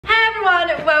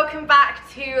everyone, welcome back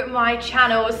to my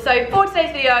channel. So for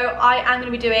today's video, I am going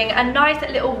to be doing a nice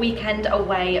little weekend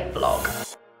away vlog.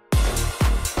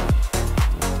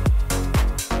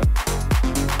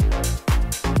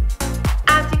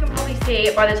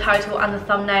 By the title and the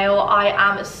thumbnail, I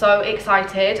am so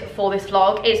excited for this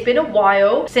vlog. It's been a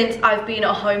while since I've been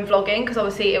at home vlogging because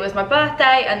obviously it was my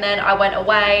birthday and then I went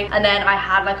away and then I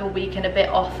had like a week and a bit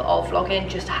off of vlogging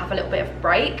just to have a little bit of a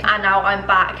break, and now I'm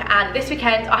back and this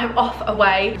weekend I'm off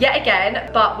away yet again,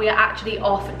 but we are actually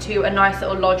off to a nice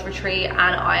little lodge retreat and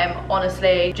I am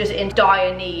honestly just in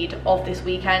dire need of this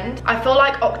weekend. I feel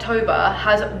like October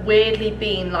has weirdly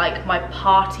been like my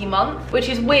party month, which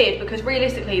is weird because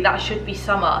realistically that should be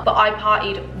summer, but I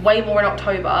partied way more in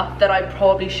October than I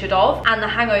probably should have, and the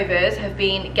hangovers have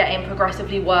been getting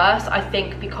progressively worse, I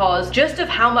think because just of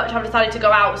how much I've decided to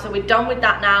go out. So we're done with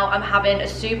that now. I'm having a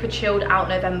super chilled out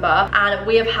November, and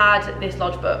we have had this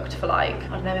lodge booked for like,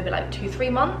 I don't know, maybe like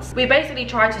 2-3 months. We basically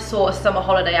tried to sort a summer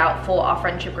holiday out for our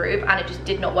friendship group and it just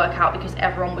did not work out because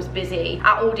everyone was busy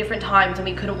at all different times and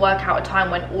we couldn't work out a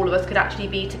time when all of us could actually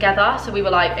be together. So we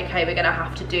were like, okay, we're gonna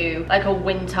have to do like a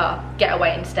winter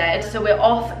getaway instead. So we're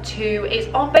off to, it's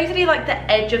on basically like the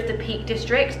edge of the Peak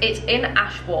District. It's in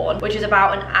Ashbourne, which is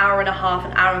about an hour and a half,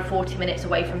 an hour and 40 minutes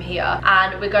away from here.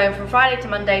 And we're going from Friday to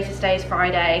Monday, so today's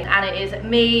Friday. And it is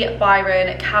me,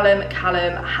 Byron, Callum,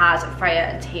 Haz, Freya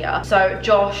and Tia. So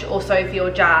Josh or Sophie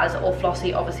or Jazz or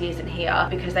Flossie obviously isn't here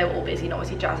because they were all busy and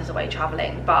obviously Jazz is away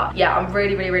traveling. But yeah, I'm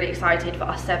really excited for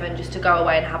us 7 just to go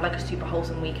away and have like a super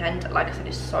wholesome weekend. Like I said,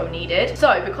 it's so needed.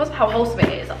 So because of how wholesome it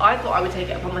is, I thought I would take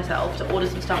it upon myself to order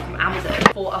some stuff from Amazon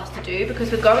for us to do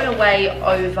because we're going away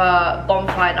over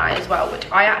bonfire night as well, which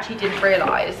I actually didn't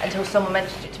realise until someone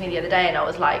mentioned it to me the other day and I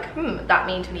was like, that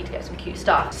means we need to get some cute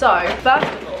stuff. So first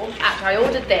of all, actually I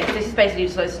ordered this is basically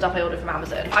just loads of stuff I ordered from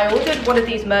Amazon. I ordered one of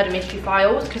these murder mystery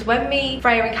files because when me,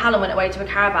 Freya and Callum went away to a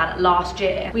caravan last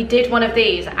year, we did one of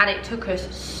these and it took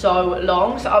us so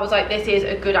long. So I was like, this is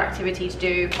a good activity to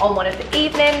do on one of the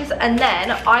evenings. And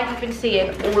then I have been seeing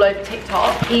all over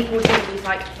TikTok people do these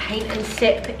like paint and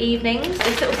sip evenings.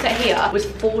 This little set here was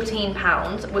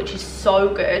 £14, which is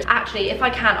so good. Actually, if I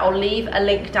can, I'll leave a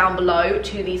link down below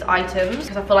to these items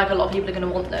because I feel like a lot of people are going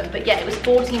to want them. But yeah, it was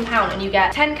 £14 and you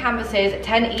get 10 canvases,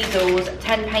 10 easels,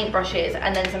 10 paintbrushes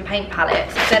and then some paint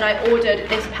palettes. Then I ordered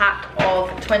this pack of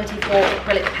 24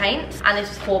 acrylic paints and this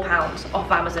was £4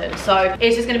 off Amazon. So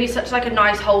it's just going to be such like a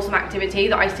nice wholesome activity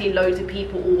that I see loads of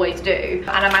people always do, and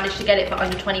I managed to get it for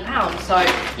under £20. So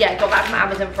yeah, got that from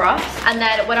Amazon for us. And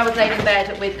then when I was laying in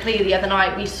bed with Clea the other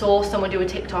night, we saw someone do a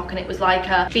TikTok and it was like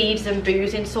a beads and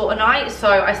boozing sort of night. So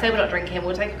I say we're not drinking,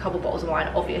 we'll take a couple bottles of wine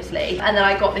obviously. And then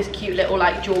I got this cute little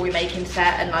like jewelry making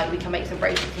set and like we can make some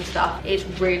bracelets and stuff. It's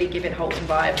really giving wholesome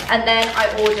vibes. And then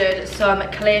I ordered some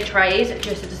clear trays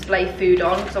just to display food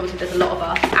on because obviously there's a lot of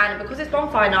us. And because it's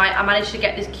bonfire night, I managed to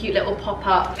get this cute little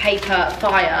pop-up paper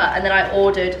fire, and then I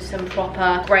ordered some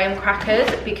proper graham crackers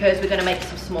because we're going to make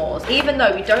some s'mores. Even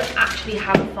though we don't actually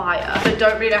have a fire, so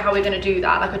don't really know how we're going to do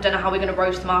that. Like I don't know how we're going to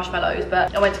roast marshmallows,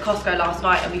 but I went to Costco last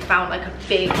night and we found like a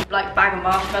big like bag of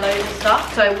marshmallows and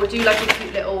stuff. So we'll do like a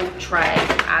cute little tray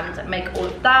and make all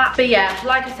of that. But yeah,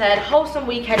 like I said, wholesome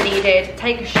weekend needed.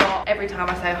 Take a shot every time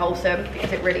I say wholesome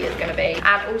because it really is going to be.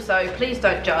 And also please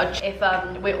don't judge if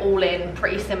we're all in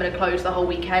pretty similar clothes the whole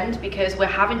weekend because we're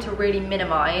having to really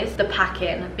minimize the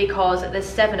packing because there's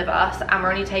 7 of us and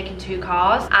we're only taking 2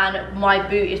 cars and my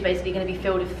boot is basically going to be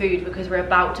filled with food because we're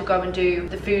about to go and do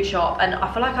the food shop. And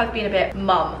I feel like I've been a bit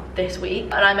mum this week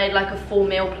and I made like a full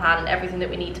meal plan and everything that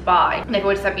we need to buy. And they've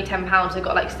already sent me £10, so I've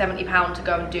got like £70 to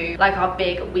go and do like our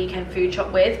big weekend food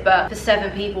shop with. But for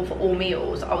 7 people for all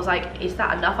meals, I was like, is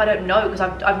that enough? I don't know because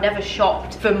I've never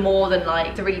shopped for more than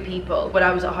like 3 people. When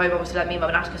I was at home, obviously like me and Mum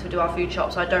and Atticus would do our food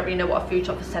shop, so I don't really know what a food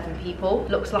shop for 7 people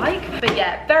looks like. But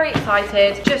yeah, very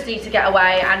excited. Just need to get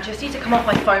away and just need to come off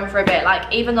my phone for a bit.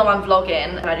 Like even though I'm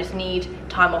vlogging, I just need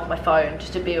time off my phone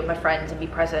just to be with my friends and be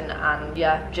present and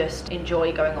yeah, just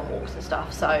enjoy going on walks and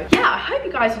stuff. So yeah, I hope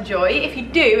you guys enjoy. If you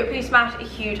do, please smash a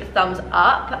huge thumbs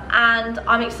up, and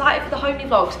I'm excited for the homely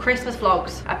vlogs. Christmas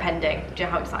vlogs are pending. Do you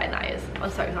know how exciting that is?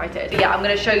 I'm so excited. But yeah, I'm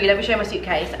gonna show you, let me show you my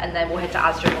suitcase and then we'll head to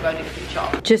Asda and we'll go and do the food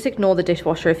shop. Just ignore the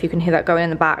dishwasher if you can hear that going in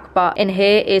the back, but in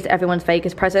here is everyone's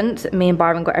Vegas presents. Me and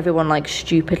Byron got everyone like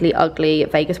stupidly ugly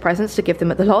Vegas presents to give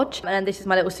them at the lodge. And then this is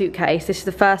my little suitcase. This is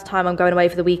the first time I'm going away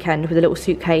for the weekend with a little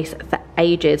suitcase for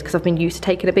ages because I've been used to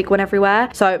taking a big one everywhere.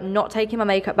 So I'm not taking my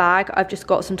makeup bag. I've just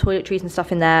got some toiletries and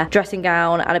stuff in there, dressing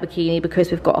gown and a bikini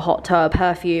because we've got a hot tub,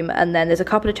 perfume, and then there's a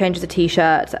couple of changes of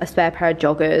t-shirts, a spare pair of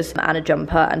joggers and a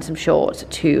jumper and some shorts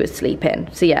to sleep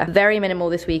in. So yeah, very minimal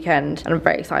this weekend and I'm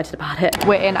very excited about it.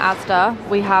 We're in Asda.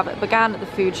 We have began at the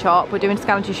food shop. We're doing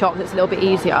scan to shop, it's a little bit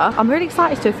easier. I'm really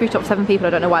excited to do a food shop for 7 people, I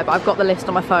don't know why, but I've got the list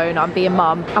on my phone. I'm being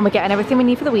mum and we're getting everything we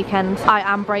need for the weekend. I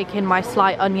am breaking my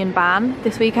slight onion ban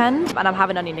this weekend and I'm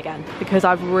having onion again because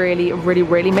I've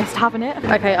really missed having it.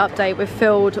 Okay, update, we've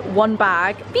filled 1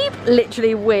 bag, beep,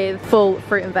 literally with full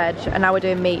fruit and veg, and now we're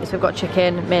doing meat. So we've got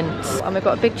chicken, mince, and we've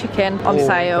got a big chicken on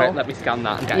sale. Wait, let me scan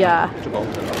that and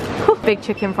get big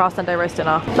chicken for our Sunday roast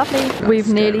dinner. Lovely. We've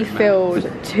nearly filled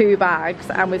 2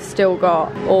 bags and we've still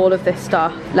got all of this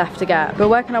stuff left to get. We're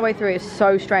working our way through. It's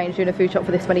so strange doing a food shop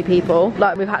for this many people.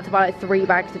 Like, we've had to buy like 3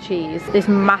 bags of cheese, this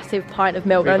massive pint of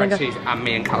milk. 3 bags of cheese, and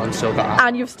me and Callum still got that.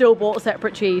 And you've still bought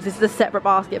separate cheese. This is a separate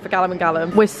basket for Callum and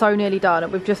Callum. We're so nearly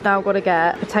done. We've just now got to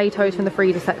get potatoes from the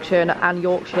freezer section and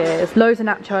Yorkshires, loads of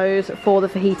nachos for the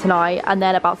fajita night, and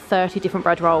then about 30 different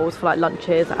bread rolls for like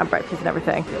lunches and breakfast and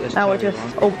everything. Now we're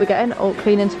just, we're getting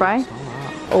clean and spray.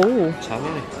 Oh,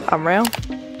 unreal.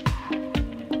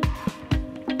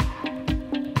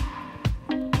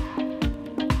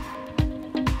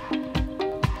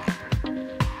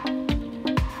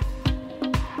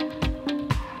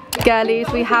 Girlies,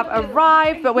 we have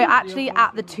arrived, but we're actually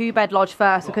at the 2-bed lodge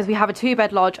first because we have a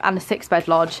 2-bed lodge and a 6-bed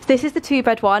lodge. This is the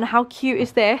 2-bed one. How cute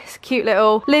is this? Cute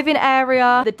little living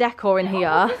area. The decor in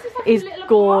here is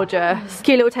gorgeous.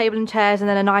 Cute little table and chairs, and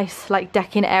then a nice like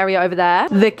decking area over there.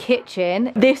 The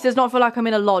kitchen, this does not feel like I'm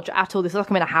in a lodge at all. This is like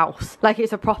I'm in a house. Like,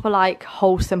 it's a proper like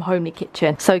wholesome homely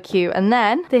kitchen. So cute. And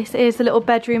then this is the little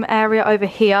bedroom area over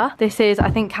here. This is,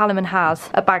 I think Callum has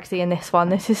a Bagsy in this one.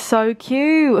 This is so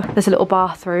cute. There's a little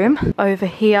bathroom over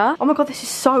here. Oh my god, this is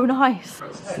so nice.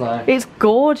 It's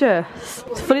gorgeous.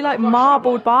 It's fully like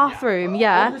marbled bathroom,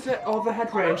 yeah.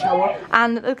 Overhead rain shower.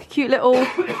 And a cute little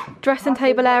dressing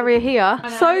table area here.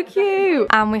 So cute.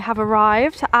 And we have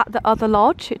arrived at the other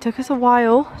lodge. It took us a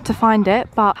while to find it,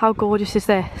 but how gorgeous is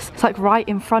this? It's like right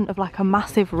in front of like a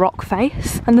massive rock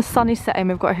face, and the sun is setting.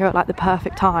 We've got here at like the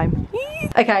perfect time.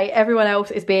 Okay, everyone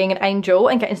else is being an angel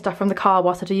and getting stuff from the car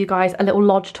whilst I do you guys a little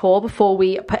lodge tour before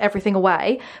we put everything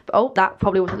away. But oh, that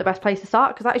probably wasn't the best place to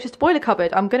start because that is just a boiler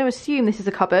cupboard. I'm going to assume this is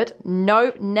a cupboard.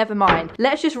 No, never mind.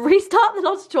 Let's just restart the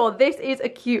lodge tour. This is a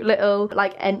cute little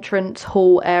like entrance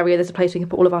hall area. There's a place we can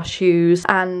put all of our shoes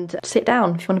and sit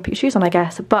down if you want to put your shoes on, I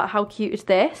guess. But how cute is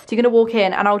this? So you're going to walk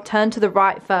in and I'll turn to the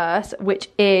right first, which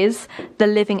is the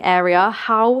living area.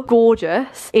 How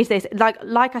gorgeous is this?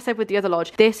 Like I said with the other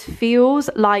lodge, this feels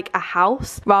like a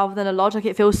house rather than a lodge. Like,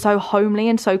 it feels so homely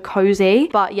and so cozy.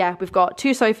 But yeah, we've got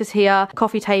 2 sofas here,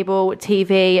 coffee table,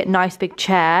 TV, nice big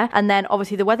chair, and then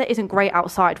obviously the weather isn't great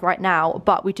outside right now,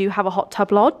 but we do have a hot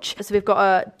tub lodge. So we've got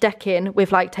a deck in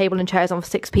with like table and chairs on for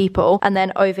 6 people, and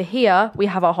then over here we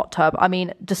have our hot tub. I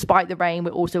mean, despite the rain,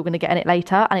 we're also going to get in it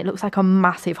later, and it looks like a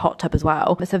massive hot tub as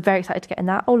well. So very excited to get in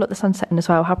that. Oh look, the sun's setting as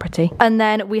well, how pretty. And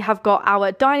then we have got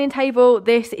our dining table.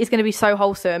 This is going to be so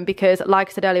wholesome because, like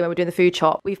I said earlier when we were doing the food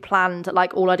shop, we've planned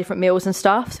like all our different meals and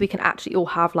stuff, so we can actually all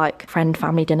have like friend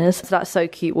family dinners. So that's so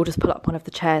cute. We'll just pull up one of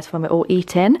the chairs when we're all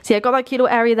eating. So yeah, got that cute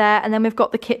little area there, and then we've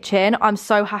got the kitchen. I'm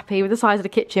so happy with the size of the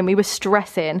kitchen. We were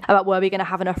stressing about were we going to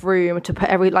have enough room to put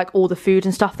all the food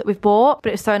and stuff that we've bought,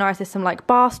 but it's so nice. There's some like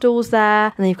bar stools there,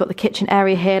 and then you've got the kitchen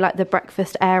area here, like the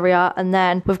breakfast area, and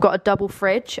then we've got a double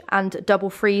fridge and double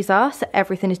freezer, so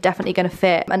everything is definitely going to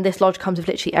fit. And this lodge comes with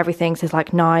literally everything, so there's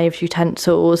like knives,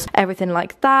 utensils, everything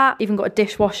like that. Even got a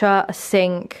dishwasher, a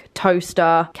sink,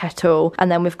 toaster, kettle,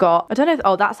 and then we've got, I don't know if,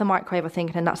 oh, that's a microwave I think,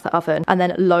 and then that's the oven, and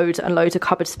then loads and loads of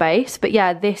cupboard space. But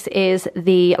yeah, this is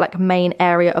the like main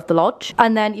area of the lodge,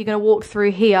 and then you're going to walk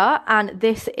through here, and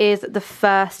this is the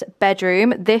first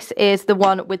bedroom. This is the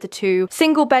one with the 2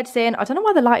 single beds in. I don't know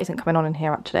why the light isn't coming on in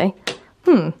here actually.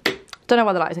 Don't know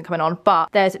why the light isn't coming on, but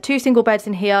there's 2 single beds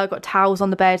in here. Got towels on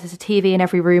the bed. There's a TV in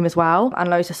every room as well, and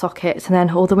loads of sockets, and then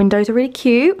all the windows are really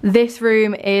cute. This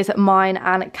room is mine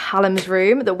and Callum's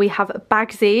room that we have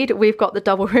bagsied. We've got the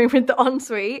double room with the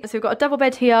ensuite. So we've got a double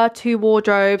bed here, 2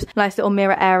 wardrobes, nice little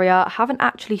mirror area. I haven't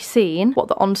actually seen what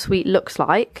the ensuite looks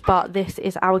like, but this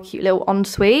is our cute little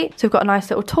ensuite. So we've got a nice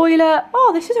little toilet.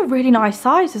 Oh, this is a really nice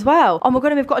size as well. Oh my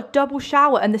god, and we've got a double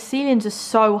shower, and the ceilings are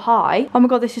so high. Oh my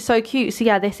god, this is so cute. So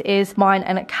yeah, this is mine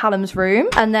and Callum's room,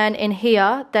 and then in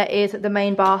here there is the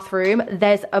main bathroom.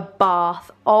 There's a bath.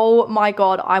 Oh my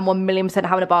god, I'm 1,000,000%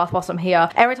 having a bath whilst I'm here.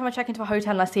 Every time I check into a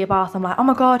hotel and I see a bath, I'm like, oh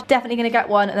my god, definitely gonna get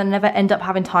one, and then I never end up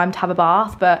having time to have a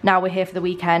bath. But now we're here for the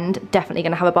weekend, definitely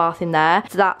gonna have a bath in there.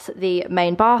 So that's the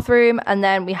main bathroom, and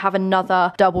then we have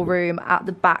another double room at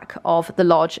the back of the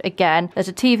lodge. Again, there's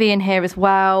a TV in here as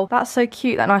well. That's so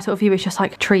cute. That nice little view is just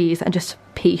like trees and just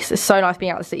peace. It's so nice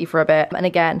being out of the city for a bit. And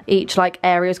again, each like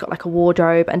area's got like a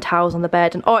wardrobe and towels on the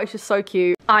bed, and oh, it's just so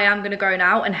cute. I am gonna go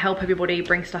now and help everybody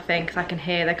bring stuff in because I can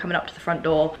hear they're coming up to the front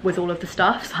door with all of the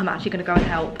stuff. So I'm actually gonna go and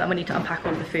help. And we need to unpack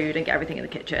all of the food and get everything in the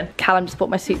kitchen. Callum just brought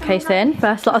my suitcase in.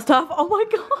 First lot of stuff. Oh my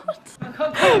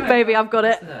God. Baby, I've got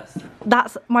it.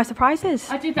 That's my surprises.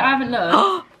 I haven't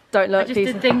looked. Don't look. I just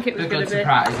didn't think it was gonna be. This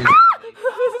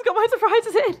has got my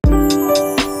surprises in.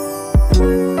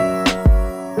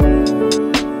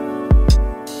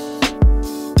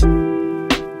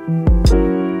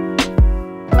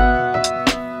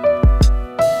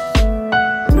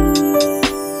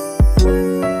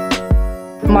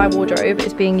 My wardrobe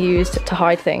is being used to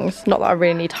hide things. Not that I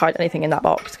really need to hide anything in that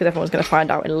box because everyone's going to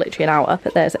find out in literally an hour.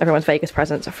 But there's everyone's Vegas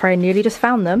presents. Freya nearly just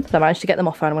found them. So I managed to get them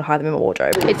off her and I'm going to hide them in my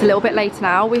wardrobe. It's a little bit later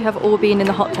now. We have all been in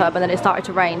the hot tub and then it started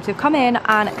to rain. So we've come in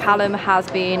and Callum has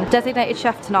been designated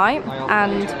chef tonight.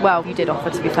 And well, you did offer,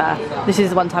 to be fair. This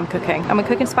is one-time cooking. And we're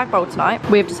cooking spag bowl tonight.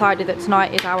 We've decided that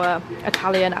tonight is our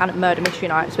Italian and murder mystery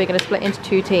night. So we're going to split into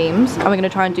 2 teams and we're going to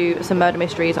try and do some murder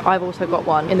mysteries. I've also got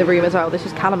one in the room as well. This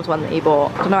is Callum's one that he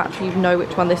bought. I don't actually know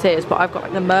which one this is, but I've got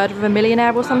like the murder of a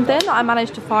millionaire or something that I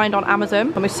managed to find on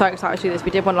Amazon. And we're so excited to do this.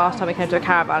 We did one last time we came to a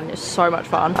caravan and it's so much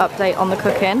fun. Update on the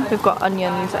cooking. We've got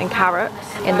onions and carrots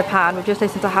in the pan. We've just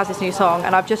listened to Haz's new song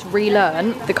and I've just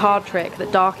relearned the card trick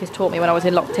that Darkest taught me when I was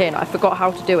in Locked In. I forgot how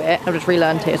to do it. I've just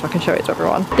relearned it so I can show it to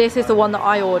everyone. This is the one that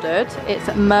I ordered. It's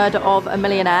Murder of a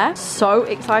Millionaire. So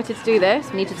excited to do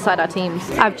this. We need to decide our teams.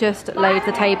 I've just laid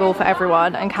the table for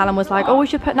everyone and Callum was like, oh, we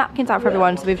should put napkins out for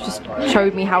everyone. So we've just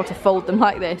showed me how to fold them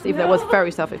like this, even though it was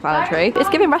very self-explanatory. It's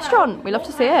giving restaurant. We love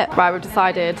to see it. Right, we've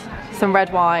decided some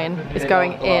red wine is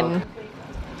going in.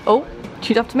 Oh, do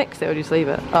you have to mix it or do you just leave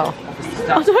it? Oh.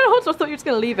 I don't know, I thought you were just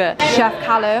gonna leave it. Chef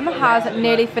Callum has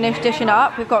nearly finished dishing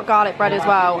up. We've got garlic bread as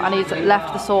well and he's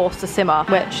left the sauce to simmer,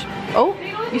 which, oh,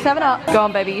 you serving up. Go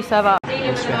on baby, you serve up. We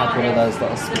had one of those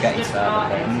little spaghetti server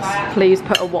things. Please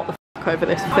put a what the f over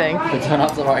this thing. They turn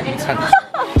out the right intention.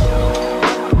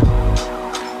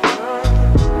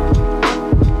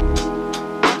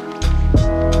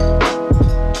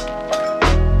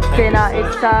 Dinner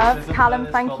is served. Callum,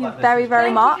 thank you very, very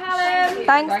much.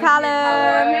 Thanks,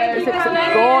 Callum. This looks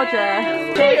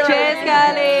gorgeous. Cheers,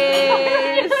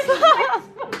 girlies.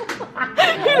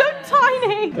 You look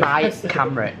tiny. My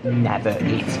camera never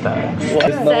eats first.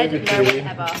 Said no one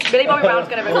ever. Billy Bobby Brown's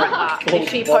gonna regret that. If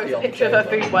she posts a picture of her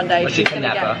food one day, she's gonna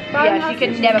get. Yeah, she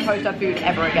can never post her food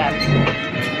ever again.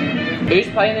 Who's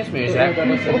playing this music?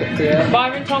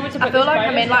 Byron told me to put I feel like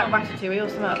I'm in like Ratatouille or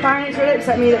something. Byron, it's really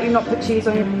upset me that you've not put cheese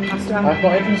on your pasta. I've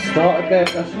not even started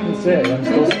this, as you can see, I'm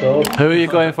still stalled. Who are you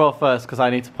going for first? Because I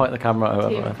need to point the camera over.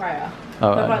 Team Freya.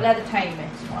 Oh, But right. they're the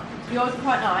tamest one. Yours are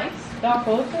quite nice. They're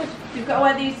good. You've got to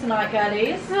wear these tonight,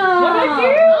 girlies. What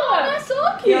cute? Oh, they're so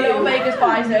cute. Your little Vegas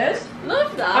visors.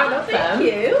 Love that. I love them. Thank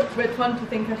you. Which one do you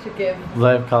think I should give?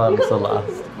 Leave Callum to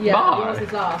last. Yeah, Bye. yours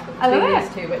is last. I love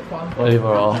These two, which one? Either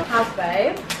or. Has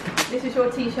babe. This is your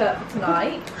t-shirt for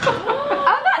tonight.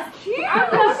 Oh, that's cute! I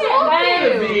love it.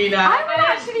 I would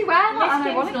actually wear that.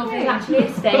 There's actually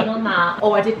a stain on that.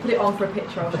 Oh, I did put it on for a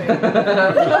picture, I'll show you.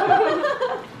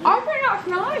 I think that's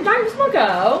nice. Thanks, my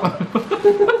girl. I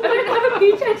don't have a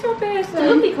PJ top here, so. It's a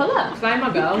lovely colour. Slay, my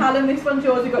girl. Callum, this one's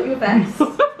yours. You got your vest.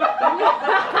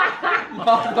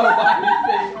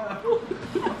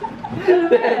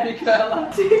 There you go.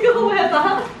 So you gotta wear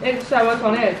that. It's so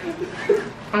iconic.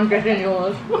 I'm getting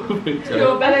yours.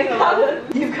 Your belly, Callum.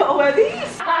 You've got to wear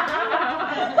these.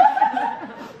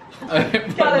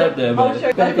 Callum, I'll show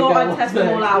you. I thought I'd test them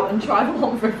all out and try them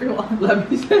on for everyone. Let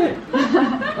me see.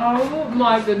 Oh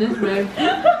my goodness me.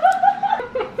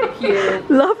 Cute.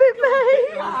 Love it,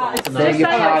 mate. So basically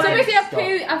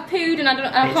I've pooed and I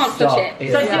can't touch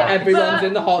it. So everyone's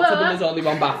in the hot tub and there's only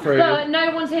one bathroom. But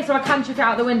no one's here, so I can chuck it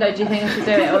out the window. Do you think I should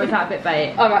do it, or is that a bit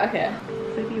bait? Oh, right, okay.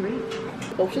 Baby, reach.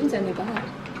 Options only bad.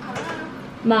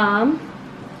 Mom,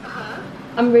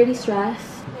 I'm really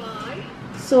stressed. Why?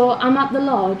 So I'm at the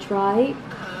lodge, right?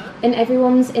 And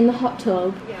everyone's in the hot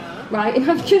tub. Yeah. Right, and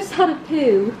I've just had a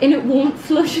poo and it won't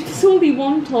flush. There's only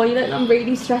one toilet and I'm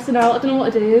really stressing out. I don't know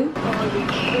what to do. Are you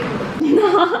kidding?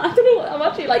 Nah, I don't know what, I'm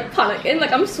actually like panicking,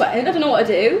 like I'm sweating, I don't know what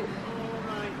to do. Oh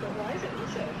my god, why is it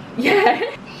massive?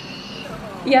 Yeah.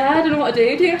 Yeah, I don't know what to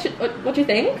do. Do you actually, what do you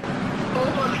think? Oh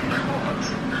my god.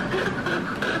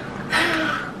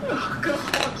 Oh god.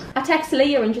 I texted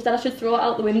Leah and she said I should throw it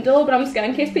out the window, but I'm scared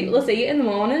in case people will see it in the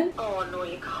morning. Oh no,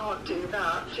 you can't do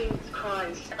that. Jesus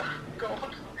Christ. Oh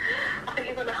god. I think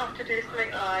you're going to have to do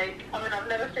something like, I mean, I've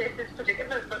never faced this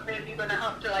predicament, but maybe you're going to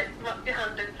have to like smack your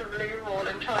hand in some loo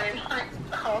and try and like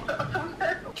half it or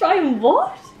something. Try and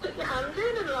what? Put your hand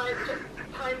in and like just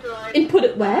Put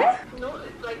it where? No,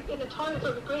 it's like in the toilet, so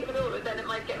if you break it over, then it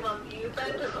might get around you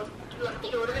bed or like,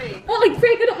 you know what I mean? What, like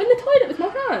break it up in the toilet with my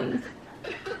hands?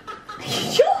 Are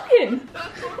you joking?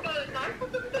 That's what got a knife or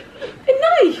something. A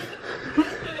knife?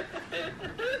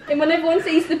 And when everyone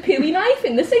sees the pooey knife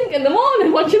in the sink in the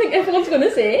morning, what do you think everyone's going to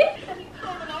say?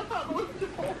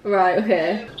 Right,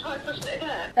 okay. Try pushing it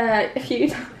again. A few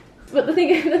times. But the thing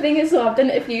is, so I've done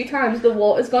it a few times, the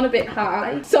water's gone a bit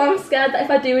high. So I'm scared that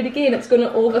if I do it again, it's going to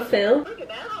overfill. Look at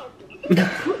that.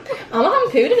 I'm not having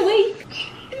food in a week.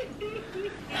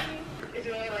 Is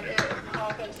there like a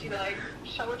half-empty like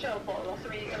shower gel bottle or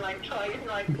something you can like try and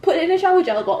like... Put it in a shower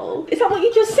gel bottle. Is that what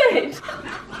you just said?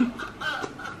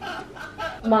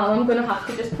 Mom, I'm going to have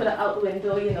to just put it out the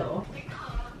window, you know.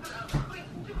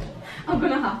 I'm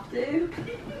going to have to.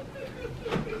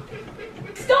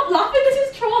 Stop laughing, this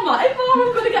is traumatic, Mom.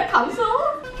 I'm going to get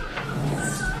cancelled.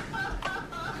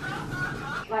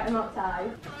 Right, I'm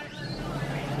outside.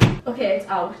 Okay, it's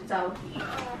out, it's out.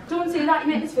 Don't say that,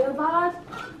 you make us feel bad.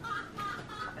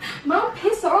 Mom,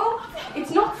 piss off. It's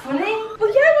not funny. Well, yeah,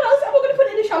 what else am I going to put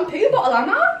it in a shampoo bottle, am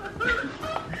I?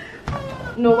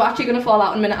 No, we're actually going to fall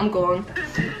out in a minute, I'm going.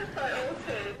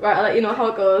 Right, I'll let you know how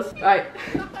it goes. Right.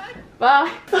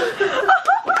 Bye.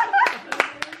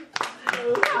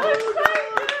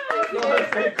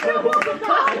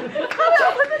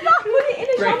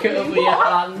 Break it up with your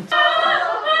hand.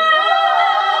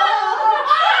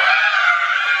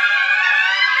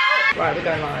 Right, we're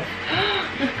going live.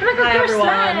 Hi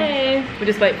everyone. We're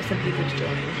just waiting for some people to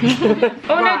join.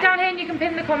 Oh no, Right. down here and you can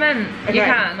pin the comment. Okay. You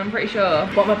can, I'm pretty sure.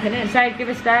 What am I pinning? Say, give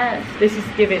us stairs. This is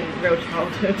giving real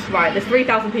childhood. Right, there's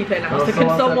 3,000 people in now, so can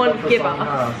someone give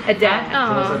us a dare?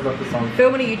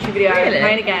 Filming a YouTube video, Really?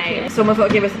 playing a game. Someone's got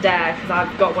to give us a dare, because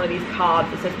I've got one of these cards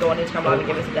that says go on Instagram Live and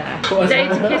give us a dare. Day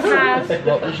to kiss has.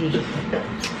 What was you just...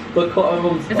 Look what my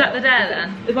mum's Is that the dare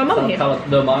then? Is my mum here?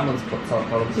 No, my mum's put top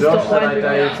columns. Stop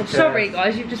winding Sorry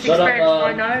guys, you've just Shut up, experienced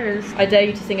my nose. I dare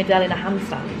you to sing Adele in a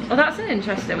handstand. Oh, that's an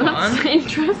interesting one.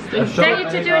 Interesting. Dare you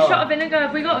to do a shot of vinegar.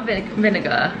 Have we got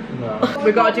vinegar? No.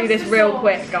 We've got to do this real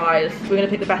quick, guys. We're going to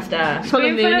pick the best dare.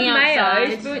 Spoonful of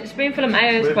mayo. Spoonful of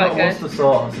mayo is quite good. Worcester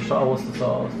sauce, a shot of Worcester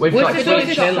sauce. We've got Worcester sweet sauce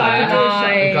is chili. so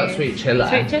nice. We've got sweet chili.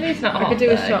 Sweet chili's not hot. could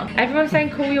do a though. shot. Everyone's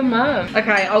saying call your mum.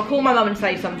 Okay, I'll call my mum and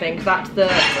say something, because that's the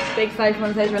big safe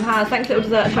one Tasman has. Thanks, little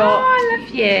dessert Oh, shop. I love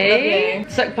you. Love you.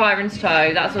 Suck Byron's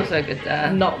toe. That's also a good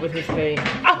dare. Not with his feet.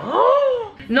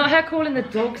 Not her calling the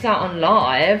dogs out on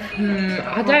live.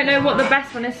 I don't know what the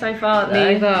best one is so far though.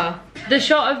 Neither. The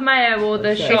shot of mayo or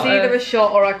the shot It's either of... a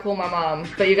shot or I call my mum.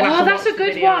 But you're gonna have Oh, to that's watch a the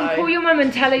good video. one. Call your mum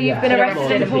and tell her you've been Yeah,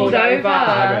 arrested and pulled over.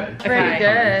 Okay. Pretty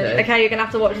good. Okay, you're gonna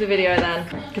have to watch the video then,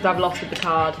 because I've lost with the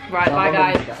card. Right, bye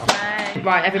guys. Bye.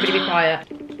 Right, everybody be quiet.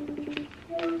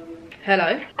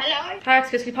 Hello. Hello? Hi,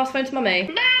 excuse me, pass the phone to mummy.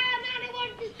 Mum, I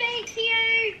want to speak to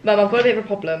you. Mum, I've got a bit of a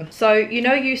problem. So, you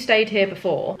know you stayed here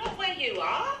before? Not where you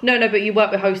are. No, but you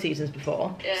worked with Host Seasons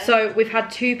before. Yeah. So, we've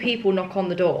had 2 people knock on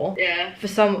the door. Yeah. For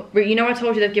some, you know I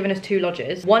told you they've given us 2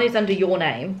 lodges. One is under your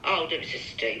name. Oh, that was a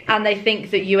stupid. And they think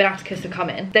that you and Atticus are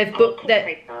coming. They've booked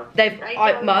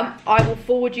Mum, I will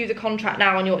forward you the contract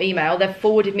now on your email. They've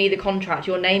forwarded me the contract.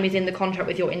 Your name is in the contract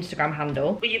with your Instagram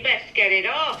handle. Well, you best get it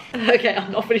off. Okay,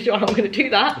 I'm not really sure how I'm going to do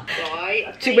that. Right,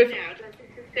 I'll To tell with- you now,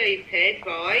 don't be stupid,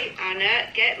 right? Anna,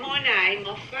 get my name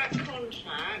off that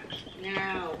contract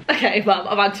now. Okay, Mum,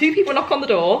 I've had 2 people knock on the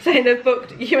door saying they've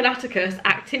booked you and Atticus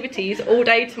activities all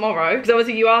day tomorrow. Because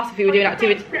obviously you asked if we were doing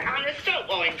activities. Anna, stop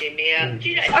winding me up. Do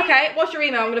you know, Okay, what's your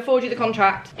email? I'm going to forward you the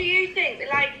contract. do you think the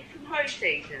lady from Host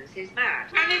Seasons is mad?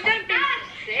 Anna, don't be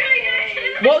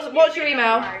silly. What's your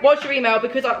email? What's your email?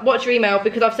 What's your email?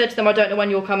 Because I've said to them I don't know when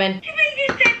you're coming. You mean you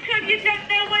said to her you don't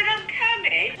know when I'm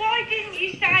coming? Why didn't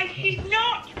you say she's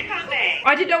not coming?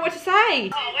 I didn't know what to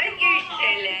say. Oh, ain't you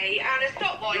silly? Anna,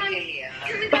 stop winding me up.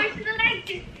 Can we go to the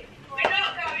ladies? We're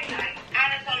not going late.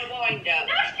 Anna's on a wind up.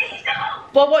 No, she's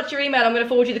not. Well, what's your email? I'm going to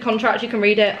forward you the contract. You can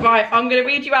read it. Right, I'm going to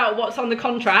read you out what's on the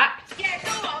contract. Yeah, go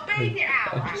on, read it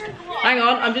out. Anna, go on. Hang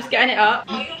on, I'm just getting it up.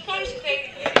 Oh, you're so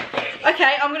stupid.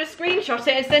 Okay, I'm going to screenshot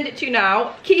it and send it to you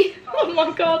now. Oh my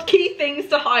god. Key things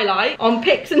to highlight on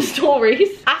pics and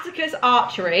stories. Atticus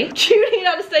archery. Julie and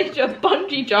Anastasia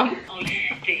bungee jump. Oh, you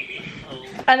stupid fool.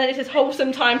 And then it says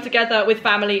wholesome time together with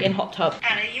family in hot tub.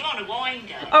 Anna, you on a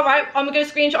wind up. Alright, I'm going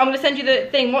to screenshot. I'm going to send you the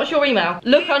thing. What's your email?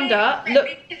 Look under. Look.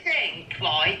 To think,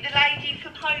 right, the lady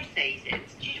from Host Seasons,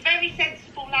 she's a very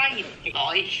sensible lady,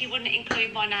 right? She wouldn't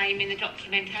include my name in the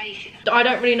documentation. I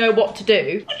don't really know what to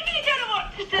do. What do you mean you don't know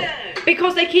what to do?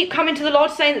 Because they keep coming to the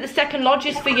lodge saying that the second lodge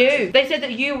is for you. They said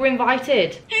that you were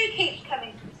invited. Who keeps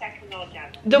coming to the second lodge,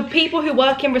 Anna? The people who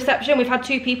work in reception, we've had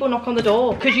 2 people knock on the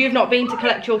door because you've not been to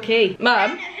collect your key. Mum?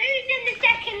 Who's in the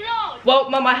second lodge? Well,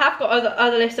 Mum, I have got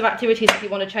other lists of activities if you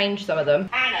want to change some of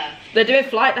them. Anna. They're doing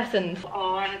flight lessons.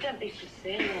 Oh, Anna, don't be so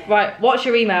silly. Right, what's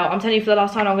your email? I'm telling you for the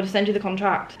last time, I'm going to send you the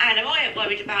contract. Anna, I ain't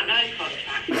worried about no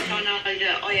contract. I know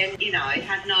that I am, you know,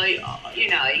 had no, you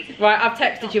know. Right, I've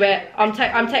texted you it. I'm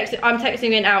texting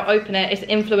you it now. Open it. It's an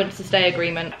influence to stay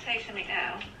agreement. I'll tell you something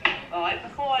now. Right,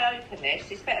 before I open this,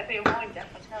 it's better be a wind up,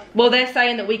 I tell you. Well, they're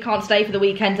saying that we can't stay for the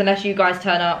weekend unless you guys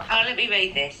turn up. Oh, let me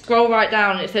read this. Scroll right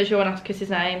down. It says you're Anastasa's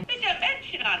name. It don't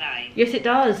mention our name. Yes, it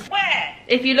does. Where?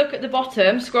 If you look at the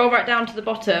bottom, scroll right down to the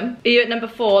bottom. You're at number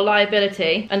 4,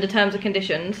 liability, under terms and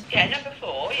conditions. Yeah, number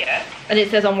 4, yeah. And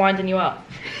it says I'm winding you up.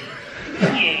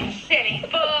 You silly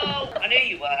fool. I knew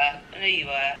you were. I knew you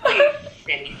were. You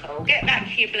silly fool. Get back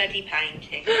to your bloody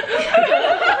painting.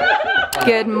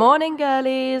 Good morning,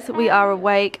 girlies. We are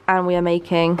awake and we are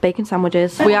making bacon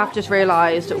sandwiches. We have just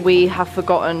realised we have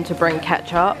forgotten to bring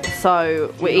ketchup.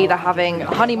 So we're either having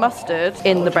honey mustard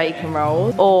in the bacon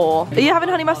rolls, or... Are you having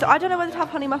honey mustard? I don't know whether to have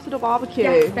honey mustard or barbecue.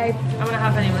 Yes, babe. I'm gonna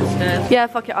have honey mustard. Yeah,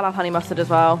 fuck it, I'll have honey mustard as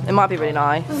well. It might be really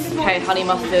nice. Okay, honey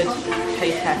mustard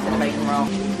taste test in a bacon roll.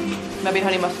 Maybe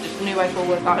honey mustard is the new way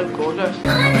forward. That is gorgeous.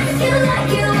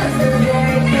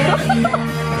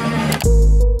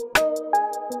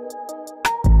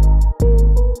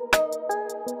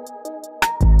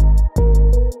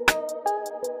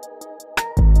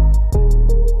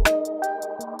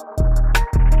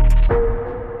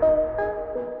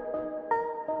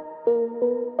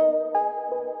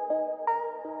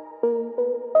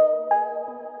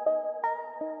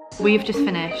 We've just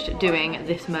finished doing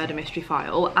this murder mystery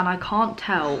file and I can't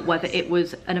tell whether it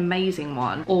was an amazing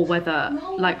one or whether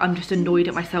like I'm just annoyed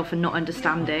at myself for not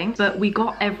understanding, but we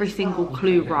got every single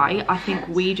clue right. I think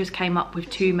we just came up with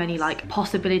too many like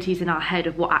possibilities in our head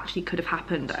of what actually could have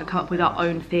happened and come up with our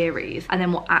own theories, and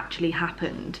then what actually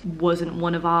happened wasn't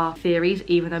one of our theories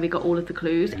even though we got all of the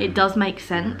clues. It does make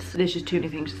sense, there's just too many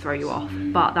things to throw you off,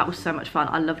 but that was so much fun.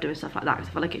 I love doing stuff like that because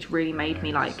I feel like it's really made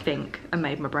me like think and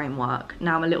made my brain work.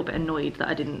 Now I'm a little bit annoyed that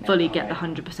I didn't fully get the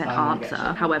 100% answer.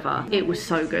 However, it was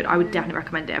so good. I would definitely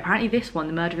recommend it. Apparently this one,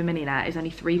 The Murder of a Millionaire, is only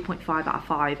 3.5 out of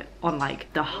 5 on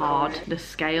like the hardness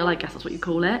scale, I guess that's what you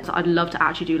call it. So I'd love to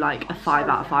actually do like a 5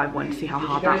 out of 5 one to see how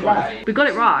hard that was. We got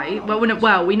it right.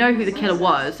 Well, we know who the killer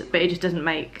was, but it just doesn't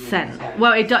make sense.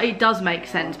 Well, it does make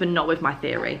sense, but not with my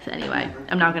theory. So anyway,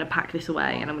 I'm now going to pack this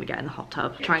away and I'm going to get in the hot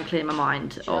tub, try and clear my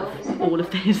mind of all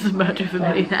of this Murder of a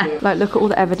Millionaire. Like, look at all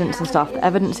the evidence and stuff. The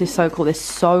evidence is so cool. There's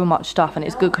so much stuff and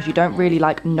it's good because you don't really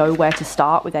like know where to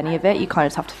start with any of it. You kind of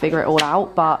just have to figure it all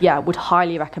out. But yeah, would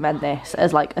highly recommend this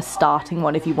as like a starting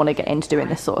one if you want to get into doing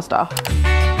this sort of stuff.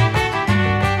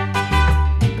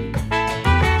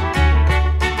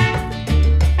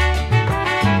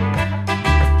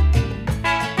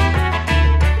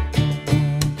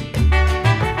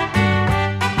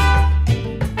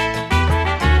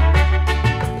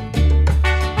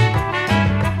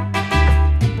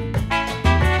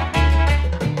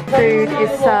 Food is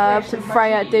served.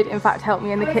 Freya did in fact help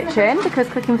me in the kitchen because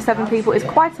cooking for 7 people is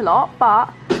quite a lot,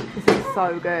 but this is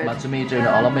so good. Imagine me doing it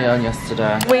all on my own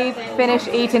yesterday. We've finished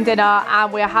eating dinner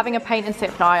and we're having a paint and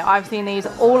sip night. I've seen these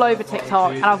all over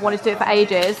TikTok and I've wanted to do it for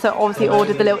ages, so obviously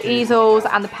ordered the little easels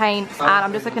and the paints, and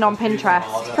I'm just looking on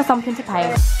Pinterest for something to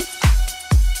paint.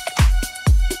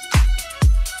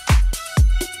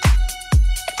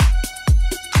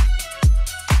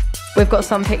 We've got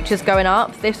some pictures going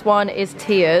up. This one is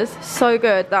Tia's. So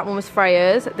good. That one was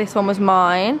Freya's. This one was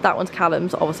mine. That one's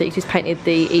Callum's. Obviously, she's painted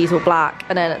the easel black.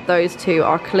 And then those 2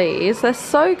 are Clee's. They're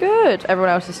so good. Everyone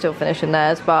else is still finishing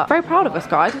theirs, but very proud of us,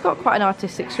 guys. We've got quite an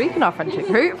artistic streak in our friendship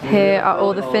group. Here are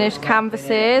all the finished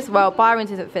canvases. Well,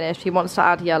 Byron's isn't finished. He wants to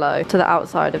add yellow to the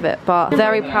outside of it, but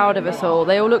very proud of us all.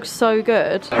 They all look so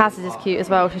good. Haz's is cute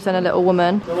as well. She's done a little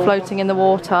woman floating in the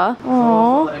water.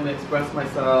 Aww. Let me express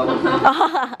myself.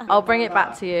 I'll bring it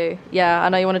back to you. Yeah, I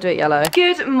know you want to do it yellow.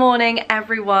 Good morning,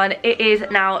 everyone. It is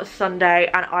now Sunday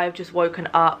and I've just woken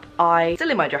up. I'm still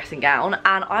in my dressing gown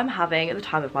and I'm having the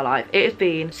time of my life. It has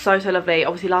been so lovely.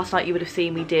 Obviously last night you would have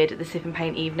seen we did the sip and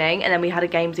paint evening, and then we had a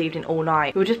games evening all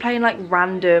night. We were just playing like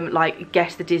random like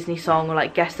guess the Disney song or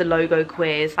like guess the logo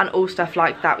quiz and all stuff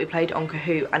like that. We played it on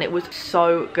Kahoot and it was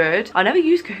so good. I never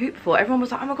used Kahoot before. Everyone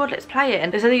was like, oh my god, let's play it,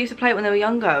 and they said they used to play it when they were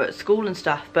younger at school and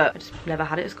stuff, but I just never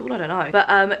had it at school. I don't know. But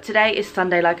today is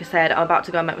Sunday, like I said. I'm about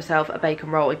to go and make myself a bacon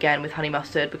roll again with honey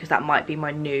mustard because that might be my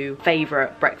new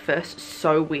favourite breakfast.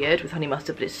 So weird with honey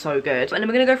mustard, but it's so good. And then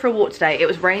we're gonna go for a walk today. It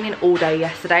was raining all day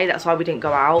yesterday, that's why we didn't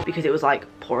go out, because it was like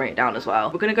pouring it down as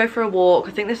well. We're gonna go for a walk.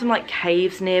 I think there's some like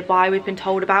caves nearby we've been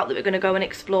told about that we're gonna go and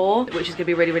explore, which is gonna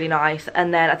be really, really nice.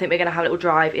 And then I think we're gonna have a little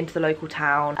drive into the local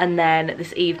town. And then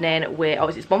this evening we're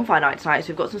obviously, it's bonfire night tonight,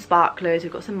 so we've got some sparklers,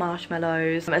 we've got some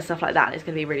marshmallows and stuff like that, and it's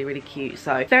gonna be really, really cute.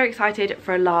 So very excited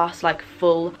for a last like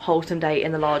full wholesome day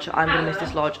in the lodge. I'm gonna miss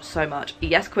this lodge so much.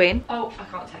 Yes, queen? Oh, I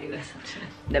can't tell you this actually.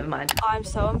 Never mind. I'm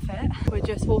so unfit. We're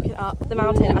just walking up the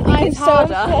mountain. I think it's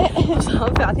harder. I'm so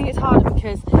unfit. I think it's harder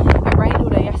because it rained all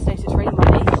day yesterday, so it's really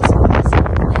muddy.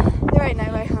 There ain't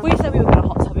no way. We said we were gonna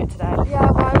hot tub it today. Yeah,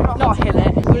 why not hill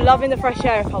it? I'm loving the fresh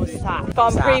air if I was sat.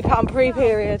 But I'm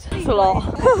pre-period. It's a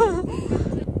lot.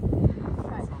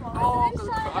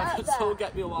 So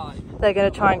get me alive. They're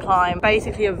gonna try and climb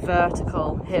basically a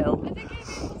vertical hill.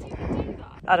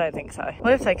 I don't think so.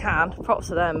 Well, if they can, props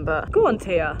to them, but go on,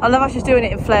 Tia. I love how she's doing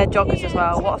it in flared joggers as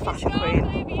well. What a fashion queen.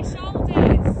 Over your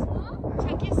shoulders.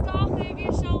 Check your scarf over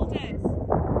your shoulders.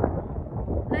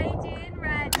 Lady in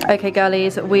red. Okay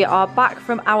girlies, we are back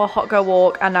from our hot girl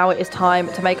walk and now it is time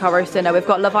to make our roast dinner. We've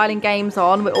got Love Island Games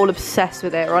on, we're all obsessed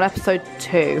with it. We're on episode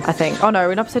 2, I think. Oh no,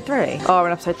 we're in episode 3. Oh, we're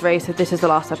in episode 3, so this is the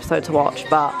last episode to watch.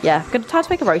 But yeah, gonna try to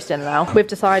make a roast dinner now. We've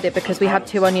decided because we had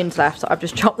 2 onions left, so I've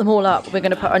just chopped them all up. We're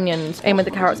gonna put onions in with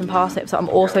the carrots and parsnips, so I'm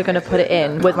also gonna put it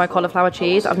in with my cauliflower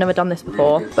cheese. I've never done this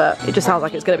before, but it just sounds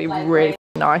like it's gonna be really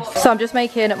nice. So I'm just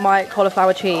making my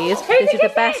cauliflower cheese. This is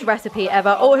the best recipe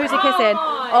ever. Oh, who's he kissing?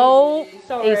 Oh,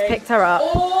 he's picked her up.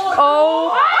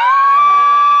 Oh.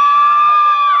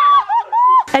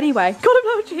 Anyway,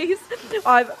 cauliflower cheese.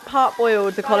 I've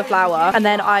part-boiled the cauliflower and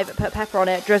then I've put pepper on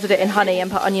it, drizzled it in honey and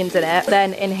put onions in it.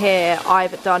 Then in here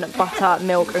I've done butter,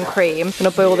 milk and cream. I'm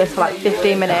gonna boil this for like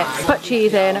 15 minutes. Put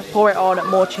cheese in, pour it on,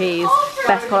 more cheese.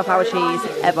 Best cauliflower cheese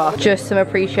ever. Just some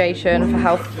appreciation for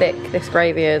how thick this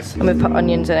gravy is. And we've put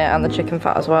onions in it and the chicken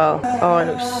fat as well. Oh, it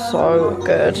looks so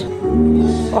good.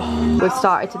 Oh, we've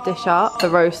started to dish up. The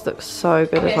roast looks so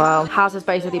good as well. Haz has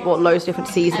basically bought loads of different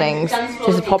seasonings.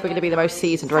 This is probably gonna be the most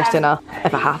seasoned roast dinner I've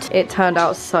ever had. It turned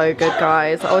out so good,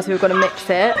 guys. Obviously we're gonna mix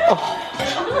it.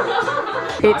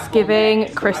 Oh. It's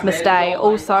giving Christmas Day.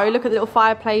 Also, look at the little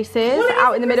fireplaces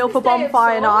out in the middle for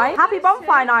bonfire night. Happy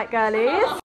bonfire night, girlies.